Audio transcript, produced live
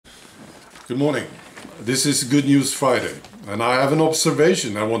Good morning. This is Good News Friday, and I have an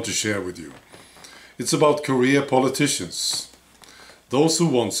observation I want to share with you. It's about career politicians, those who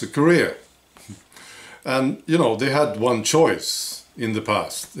want a career. And, you know, they had one choice in the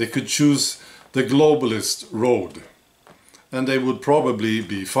past. They could choose the globalist road, and they would probably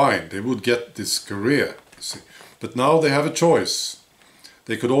be fine. They would get this career, you see. But now they have a choice.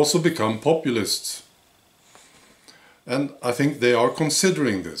 They could also become populists. And I think they are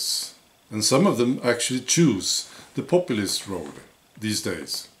considering this. And some of them actually choose the populist road these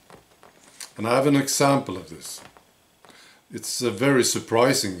days. And I have an example of this. It's a very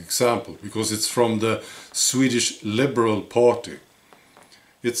surprising example because it's from the Swedish Liberal Party.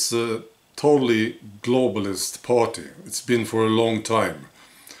 It's a totally globalist party. It's been for a long time.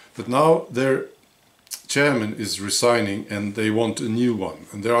 But now their chairman is resigning and they want a new one.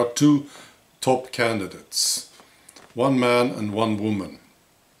 And there are two top candidates. One man and one woman.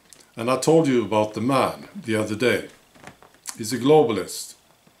 And I told you about the man the other day. He's a globalist.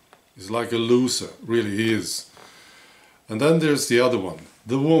 He's like a loser, really he is. And then there's the other one,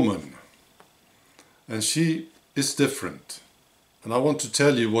 the woman. And she is different. And I want to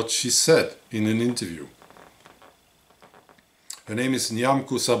tell you what she said in an interview. Her name is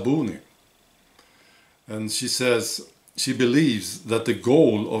Nyamko Sabuni. And she says she believes that the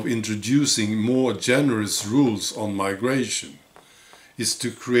goal of introducing more generous rules on migration is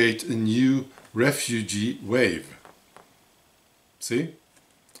to create a new refugee wave. See?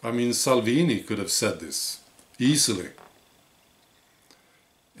 I mean, Salvini could have said this easily.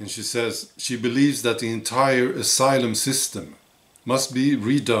 And she says she believes that the entire asylum system must be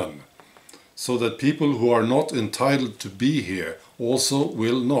redone so that people who are not entitled to be here also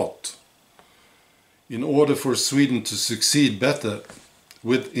will not. In order for Sweden to succeed better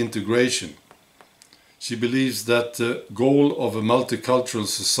with integration, she believes that the goal of a multicultural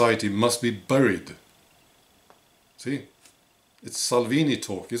society must be buried. See? It's Salvini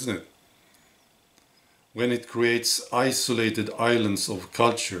talk, isn't it? When it creates isolated islands of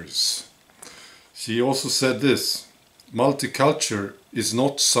cultures. She also said this: multiculture is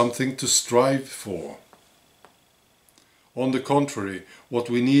not something to strive for. On the contrary, what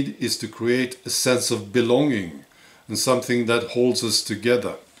we need is to create a sense of belonging and something that holds us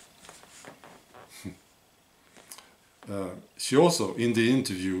together. She also, in the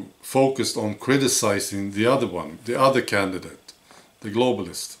interview, focused on criticizing the other one, the other candidate, the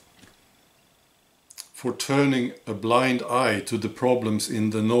globalist, for turning a blind eye to the problems in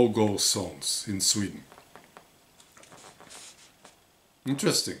the no-go zones in Sweden.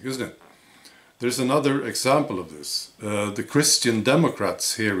 Interesting, isn't it? There's another example of this. The Christian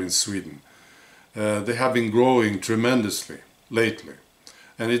Democrats here in Sweden, they have been growing tremendously lately.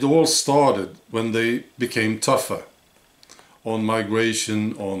 And it all started when they became tougher on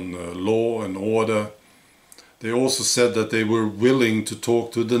migration, on law and order. They also said that they were willing to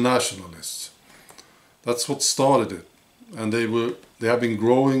talk to the nationalists. That's what started it. And they have been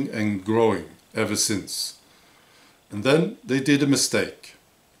growing and growing ever since. And then they did a mistake.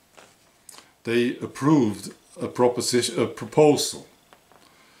 They approved a proposal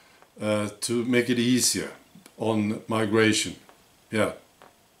to make it easier on migration. Yeah.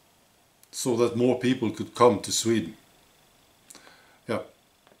 So that more people could come to Sweden. Yeah,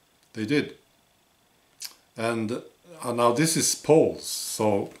 they did. And now this is polls,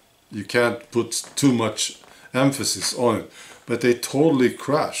 so you can't put too much emphasis on it. But they totally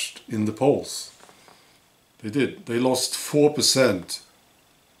crashed in the polls. They did. They lost 4%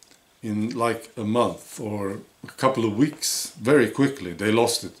 in like a month or a couple of weeks. Very quickly they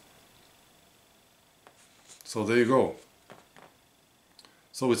lost it. So there you go.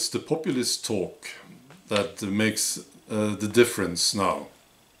 So it's the populist talk that makes the difference now.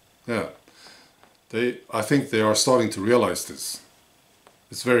 Yeah. I think they are starting to realize this.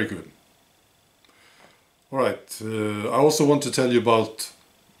 It's very good. Alright, I also want to tell you about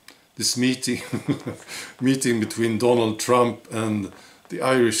this meeting between Donald Trump and the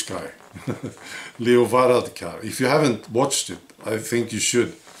Irish guy, Leo Varadkar. If you haven't watched it, I think you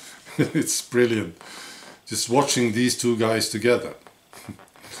should. It's brilliant. Just watching these two guys together.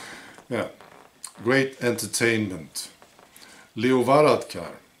 Yeah, great entertainment. Leo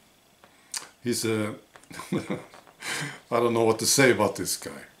Varadkar, he's a... I don't know what to say about this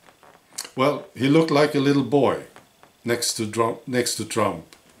guy. Well, he looked like a little boy next to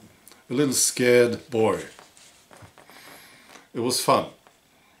Trump. A little scared boy. It was fun.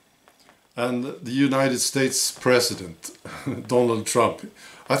 And the United States President, Donald Trump,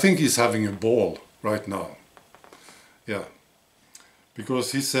 I think he's having a ball right now. Yeah.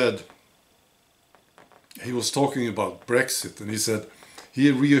 Because he said, he was talking about Brexit, and he said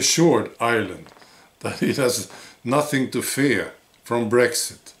he reassured Ireland that it has nothing to fear from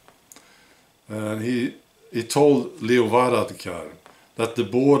Brexit. And he told Leo Varadkar that the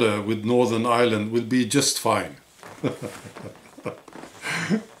border with Northern Ireland will be just fine.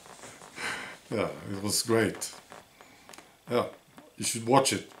 Yeah, it was great. Yeah, you should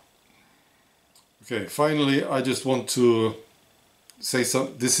watch it. Okay, finally, I just want to say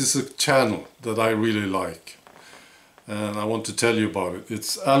this is a channel that I really like, and I want to tell you about it.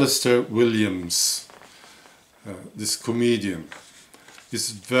 It's Alistair Williams, this comedian.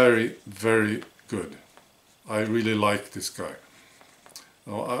 He's very, very good. I really like this guy.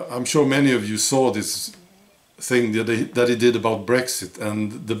 I'm sure many of you saw this thing that he did about Brexit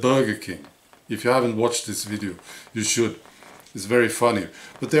and the Burger King. If you haven't watched this video, you should. It's very funny.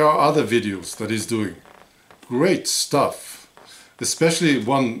 But there are other videos that he's doing. Great stuff. Especially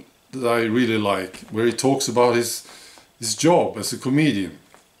one that I really like, where he talks about his job as a comedian.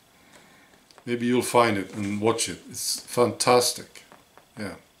 Maybe you'll find it and watch it. It's fantastic.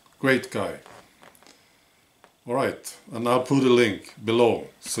 Yeah, great guy. Alright, and I'll put a link below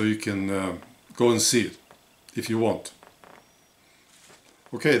so you can go and see it if you want.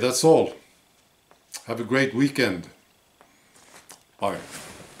 Okay, that's all. Have a great weekend. Bye.